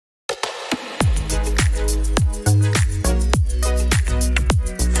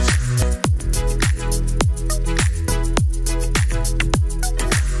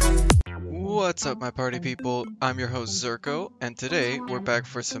What's up, my party people? I'm your host Zerco, and today we're back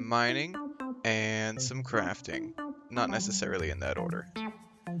for some mining and some crafting. Not necessarily in that order.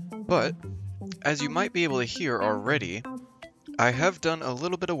 But, as you might be able to hear already, I have done a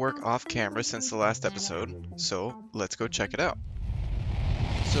little bit of work off camera since the last episode, so let's go check it out.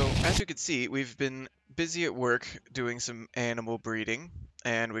 So, as you can see, we've been busy at work doing some animal breeding,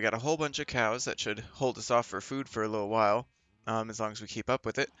 and we got a whole bunch of cows that should hold us off for food for a little while, as long as we keep up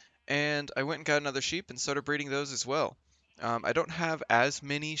with it. And I went and got another sheep and started breeding those as well. I don't have as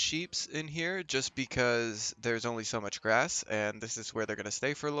many sheeps in here just because there's only so much grass, and this is where they're going to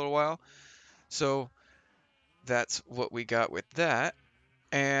stay for a little while. So that's what we got with that.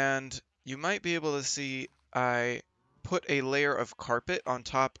 And you might be able to see I put a layer of carpet on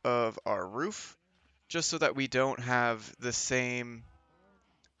top of our roof just so that we don't have the same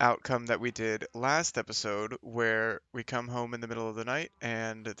outcome that we did last episode where we come home in the middle of the night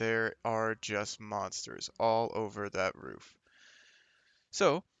and there are just monsters all over that roof.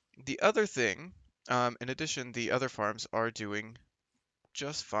 So the other thing, in addition, the other farms are doing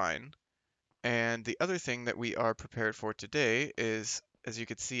just fine. And the other thing that we are prepared for today is, as you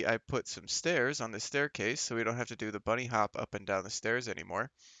can see, I put some stairs on the staircase so we don't have to do the bunny hop up and down the stairs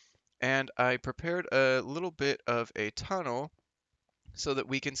anymore. And I prepared a little bit of a tunnel so that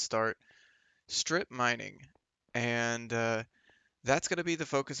we can start strip mining. And that's going to be the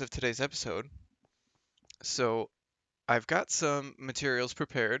focus of today's episode. So I've got some materials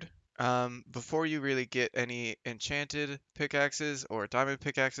prepared. Before you really get any enchanted pickaxes or diamond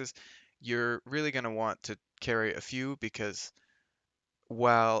pickaxes, you're really going to want to carry a few because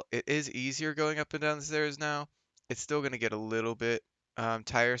while it is easier going up and down the stairs now, it's still going to get a little bit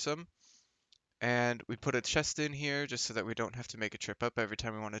tiresome. And we put a chest in here just so that we don't have to make a trip up every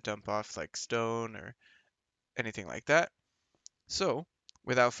time we want to dump off like stone or anything like that. So,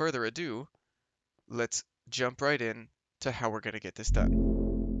 without further ado, let's jump right in to how we're going to get this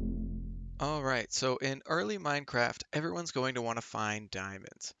done. Alright, so in early Minecraft, everyone's going to want to find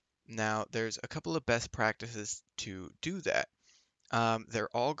diamonds. Now, there's a couple of best practices to do that.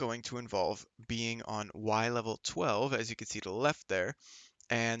 They're all going to involve being on Y level 12, as you can see to the left there,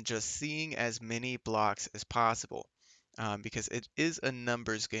 and just seeing as many blocks as possible, because it is a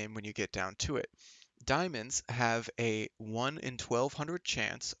numbers game when you get down to it. Diamonds have a 1 in 1200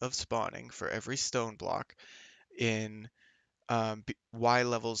 chance of spawning for every stone block in Y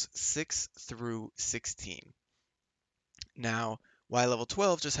levels 6 through 16. Now, Y level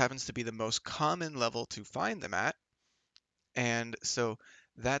 12 just happens to be the most common level to find them at, and so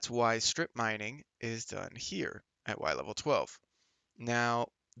that's why strip mining is done here at Y level 12. Now,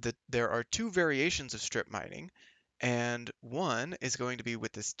 there are two variations of strip mining, and one is going to be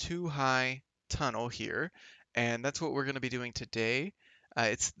with this 2-high tunnel here, and that's what we're going to be doing today.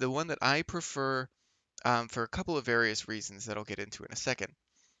 It's the one that I prefer for a couple of various reasons that I'll get into in a second.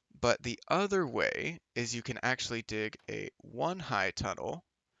 But the other way is you can actually dig a 1-high tunnel,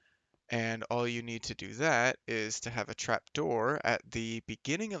 and all you need to do that is to have a trap door at the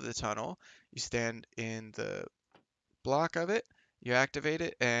beginning of the tunnel. You stand in the block of it, you activate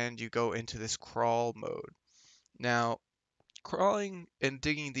it, and you go into this crawl mode. Now, crawling and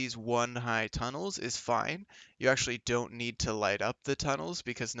digging these 1-high tunnels is fine. You actually don't need to light up the tunnels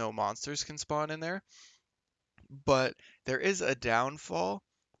because no monsters can spawn in there. But there is a downfall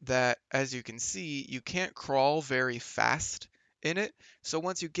that, as you can see, you can't crawl very fast in it. So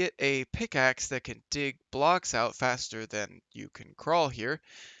once you get a pickaxe that can dig blocks out faster than you can crawl here,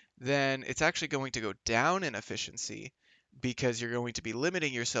 then it's actually going to go down in efficiency because you're going to be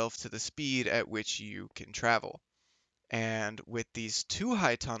limiting yourself to the speed at which you can travel. And with these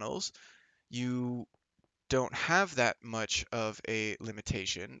 2-high tunnels, you don't have that much of a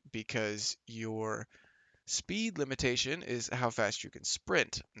limitation because your speed limitation is how fast you can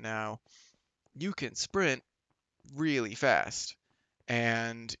sprint. Now, you can sprint really fast,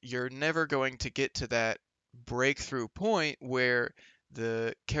 and you're never going to get to that breakthrough point where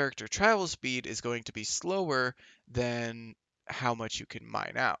the character travel speed is going to be slower than how much you can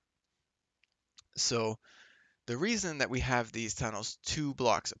mine out. So the reason that we have these tunnels 2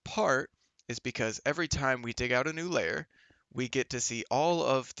 blocks apart is because every time we dig out a new layer, we get to see all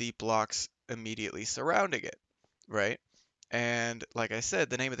of the blocks immediately surrounding it, right? And like I said,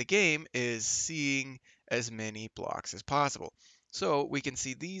 the name of the game is seeing as many blocks as possible. So we can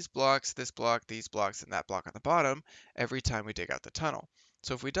see these blocks, this block, these blocks, and that block on the bottom every time we dig out the tunnel.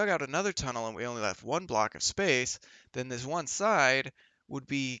 So if we dug out another tunnel and we only left one block of space, then this one side would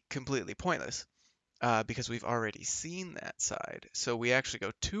be completely pointless because we've already seen that side. So we actually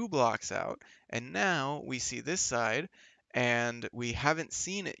go 2 blocks out, and now we see this side, and we haven't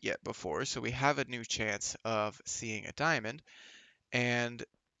seen it yet before, so we have a new chance of seeing a diamond. And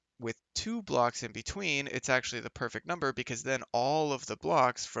with 2 blocks in between, it's actually the perfect number because then all of the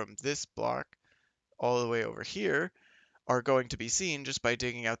blocks from this block all the way over here are going to be seen just by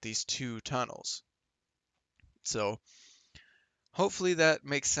digging out these 2 tunnels. So hopefully that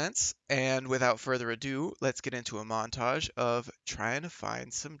makes sense. And without further ado, let's get into a montage of trying to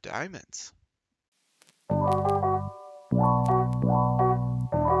find some diamonds.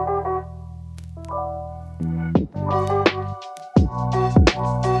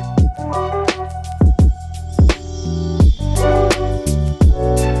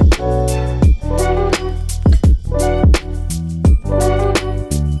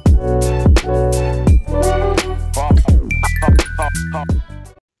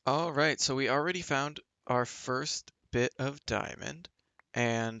 All right, so we already found our first bit of diamond,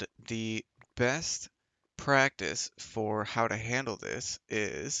 and the best practice for how to handle this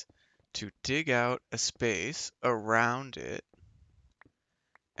is to dig out a space around it,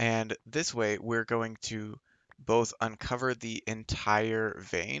 and this way we're going to both uncover the entire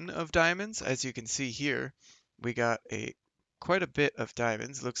vein of diamonds. As you can see here, we got quite a bit of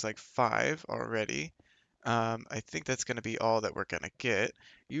diamonds, looks like 5 already. I think that's going to be all that we're going to get.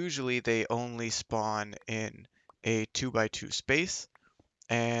 Usually they only spawn in a 2x2 space.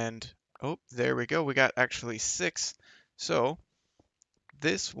 And, oh, there we go. We got actually 6. So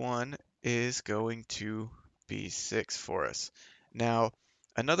this one is going to be 6 for us. Now,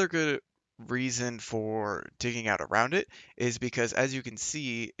 another good reason for digging out around it is because, as you can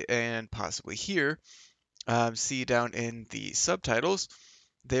see and possibly hear, see down in the subtitles,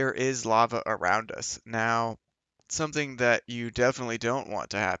 there is lava around us. Now, something that you definitely don't want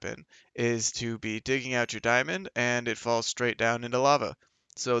to happen is to be digging out your diamond and it falls straight down into lava.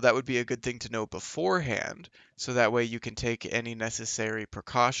 So that would be a good thing to know beforehand, so that way you can take any necessary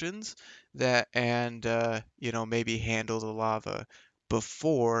precautions and maybe handle the lava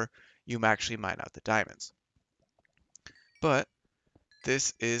before you actually mine out the diamonds. But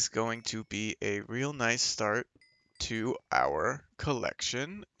this is going to be a real nice start to our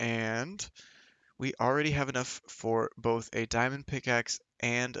collection, and we already have enough for both a diamond pickaxe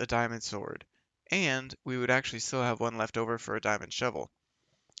and a diamond sword, and we would actually still have one left over for a diamond shovel.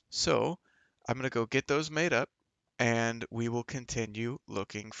 So I'm going to go get those made up, and we will continue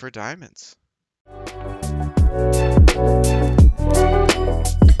looking for diamonds.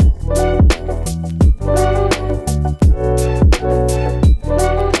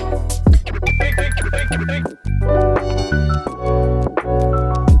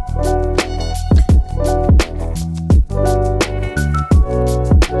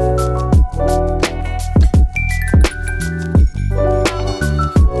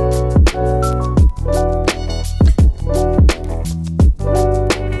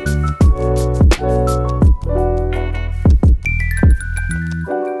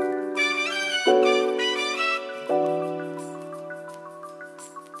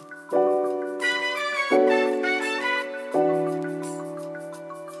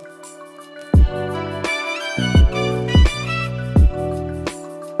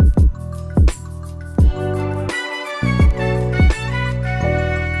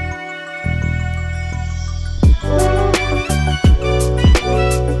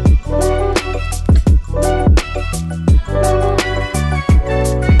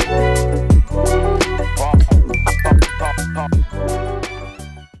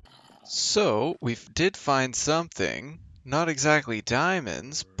 So we did find something, not exactly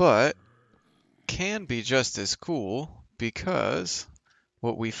diamonds, but can be just as cool because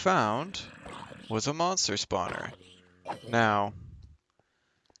what we found was a monster spawner. Now,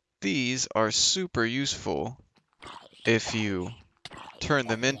 these are super useful if you turn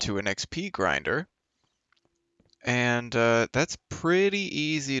them into an XP grinder, and that's pretty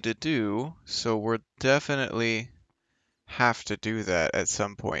easy to do, so we'll definitely have to do that at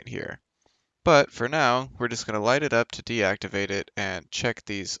some point here. But for now, we're just going to light it up to deactivate it and check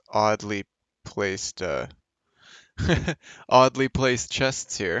these oddly placed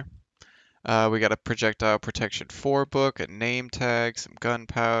chests here. We got a projectile protection 4 book, a name tag, some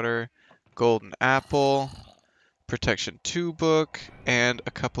gunpowder, golden apple, protection 2 book, and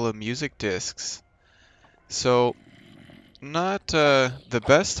a couple of music discs. So not the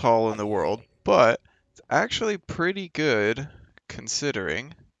best haul in the world, but it's actually pretty good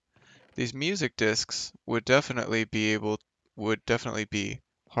considering. These music discs would definitely be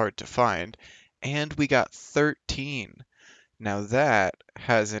hard to find, and we got 13. Now that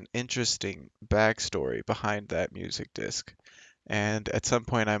has an interesting backstory behind that music disc, and at some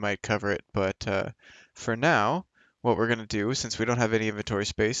point I might cover it, but for now what we're going to do, since we don't have any inventory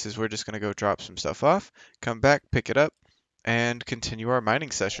space, is we're just going to go drop some stuff off, come back, pick it up, and continue our mining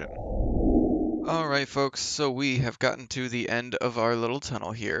session. Alright folks, so we have gotten to the end of our little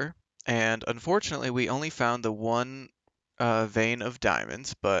tunnel here, and unfortunately we only found the one vein of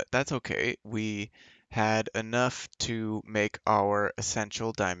diamonds, but that's okay. We had enough to make our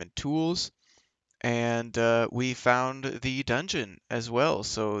essential diamond tools, and we found the dungeon as well,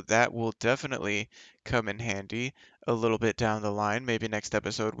 so that will definitely come in handy a little bit down the line. Maybe next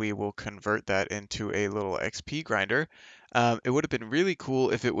episode we will convert that into a little XP grinder. It would have been really cool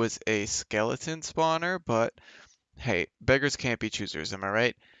if it was a skeleton spawner, but hey, beggars can't be choosers, am I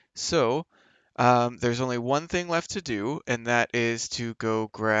right? So, there's only one thing left to do, and that is to go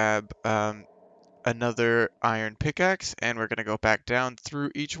grab another iron pickaxe, and we're going to go back down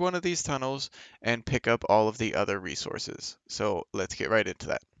through each one of these tunnels and pick up all of the other resources. So let's get right into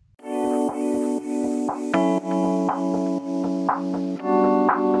that.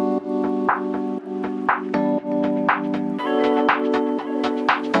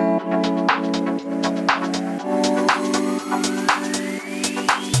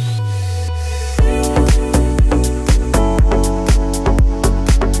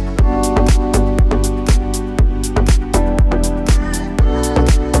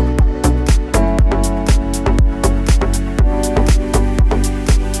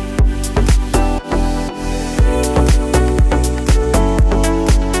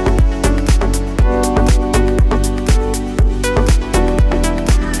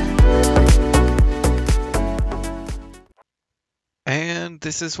 And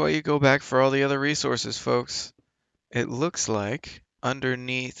this is why you go back for all the other resources, folks. It looks like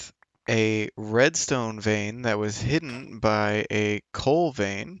underneath a redstone vein that was hidden by a coal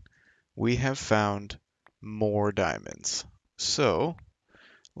vein, we have found more diamonds. So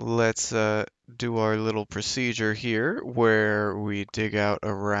let's do our little procedure here where we dig out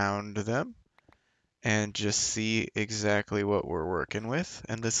around them and just see exactly what we're working with.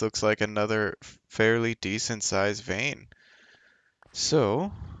 And this looks like another fairly decent sized vein.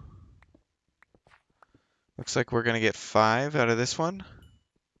 So looks like we're going to get 5 out of this one.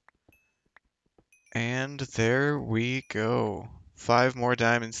 And there we go. 5 more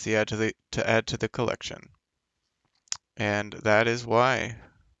diamonds to add to the collection. And that is why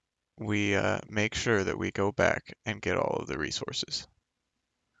we make sure that we go back and get all of the resources.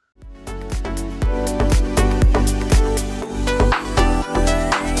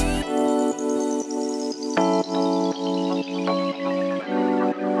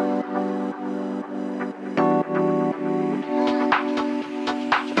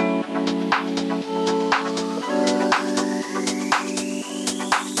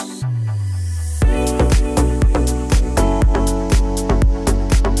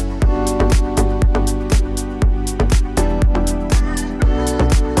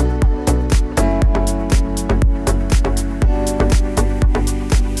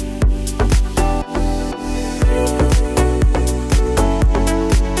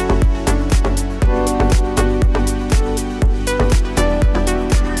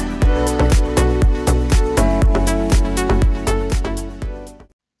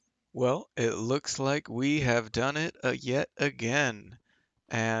 Well, it looks like we have done it yet again.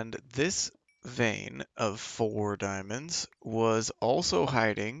 And this vein of 4 diamonds was also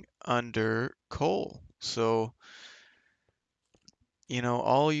hiding under coal. So, you know,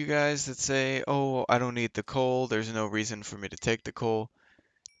 all you guys that say, oh, I don't need the coal, there's no reason for me to take the coal.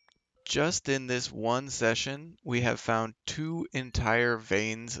 Just in this one session, we have found 2 entire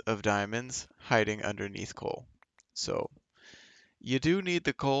veins of diamonds hiding underneath coal. So, you do need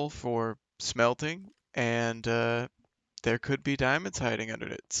the coal for smelting, and there could be diamonds hiding under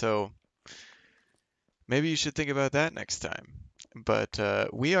it. So maybe you should think about that next time. But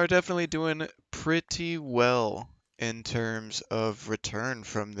we are definitely doing pretty well in terms of return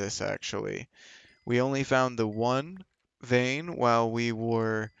from this, actually. We only found the one vein while we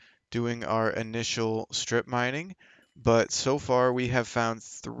were doing our initial strip mining, but so far we have found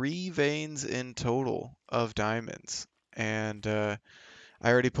 3 veins in total of diamonds. And I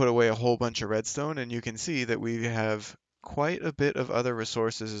already put away a whole bunch of redstone, and you can see that we have quite a bit of other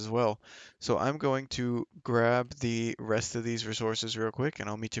resources as well. So I'm going to grab the rest of these resources real quick, and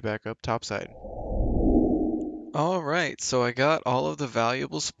I'll meet you back up topside. All right, so I got all of the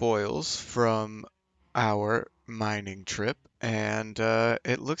valuable spoils from our mining trip, and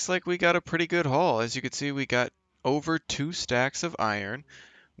it looks like we got a pretty good haul. As you can see, we got over 2 stacks of iron,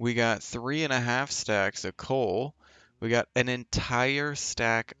 we got 3.5 stacks of coal, we got an entire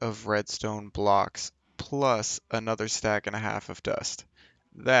stack of redstone blocks, plus another stack and a half of dust.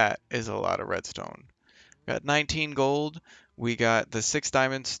 That is a lot of redstone. Got 19 gold. We got the 6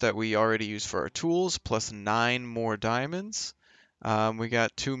 diamonds that we already used for our tools, plus 9 more diamonds. We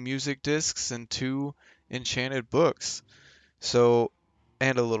got 2 music discs and 2 enchanted books. So,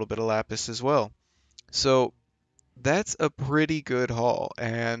 and a little bit of lapis as well. So that's a pretty good haul.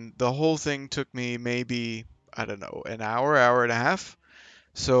 And the whole thing took me maybe, I don't know, an hour, hour and a half.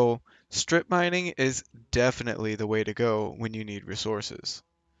 So strip mining is definitely the way to go when you need resources.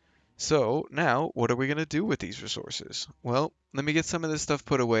 So now, what are we going to do with these resources? Well, let me get some of this stuff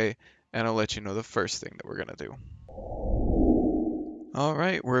put away, and I'll let you know the first thing that we're going to do. All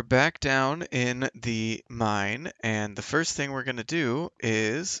right, we're back down in the mine, and the first thing we're going to do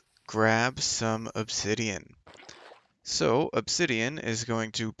is grab some obsidian. So obsidian is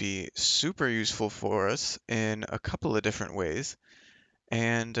going to be super useful for us in a couple of different ways,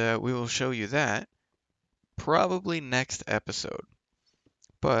 and we will show you that probably next episode.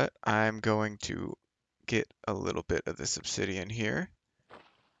 But I'm going to get a little bit of this obsidian here,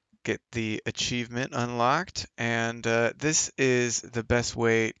 get the achievement unlocked, and this is the best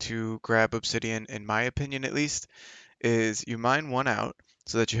way to grab obsidian, in my opinion at least, is you mine one out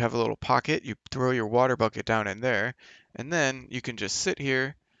so that you have a little pocket, you throw your water bucket down in there, and then you can just sit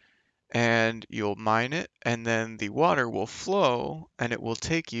here and you'll mine it, and then the water will flow and it will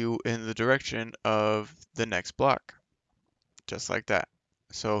take you in the direction of the next block, just like that.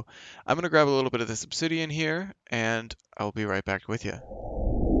 So I'm going to grab a little bit of this obsidian here, and I'll be right back with you.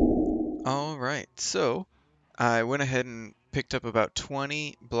 All right, so I went ahead and picked up about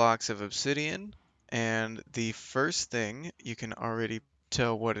 20 blocks of obsidian, and the first thing you can already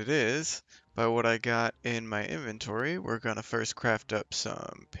tell what it is by what I got in my inventory. We're going to first craft up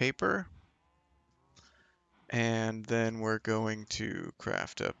some paper, and then we're going to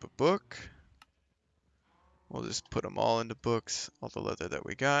craft up a book. We'll just put them all into books, all the leather that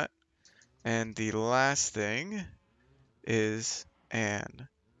we got. And the last thing is an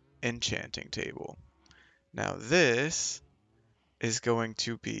enchanting table. Now this is going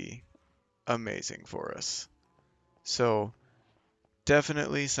to be amazing for us. So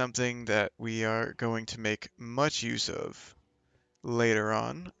definitely something that we are going to make much use of later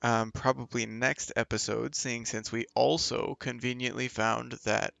on, probably next episode, seeing since we also conveniently found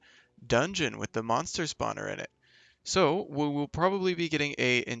that dungeon with the monster spawner in it. So we will probably be getting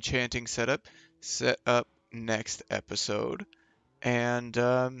a enchanting setup set up next episode. And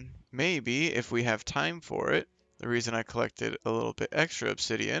maybe if we have time for it, the reason I collected a little bit extra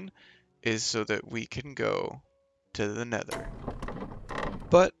obsidian is so that we can go to the nether.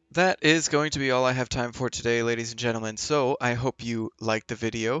 But that is going to be all I have time for today, ladies and gentlemen. So I hope you liked the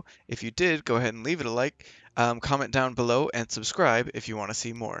video. If you did, go ahead and leave it a like, comment down below, and subscribe if you want to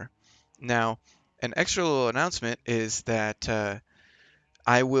see more. Now, an extra little announcement is that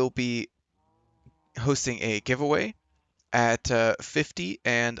I will be hosting a giveaway at 50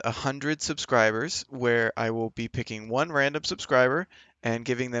 and 100 subscribers, where I will be picking one random subscriber and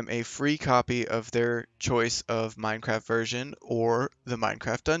giving them a free copy of their choice of Minecraft version or the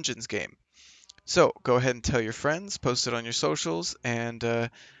Minecraft Dungeons game. So go ahead and tell your friends, post it on your socials, and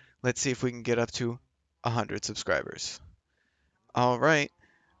let's see if we can get up to 100 subscribers. All right.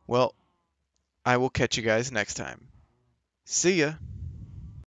 Well, I will catch you guys next time. See ya.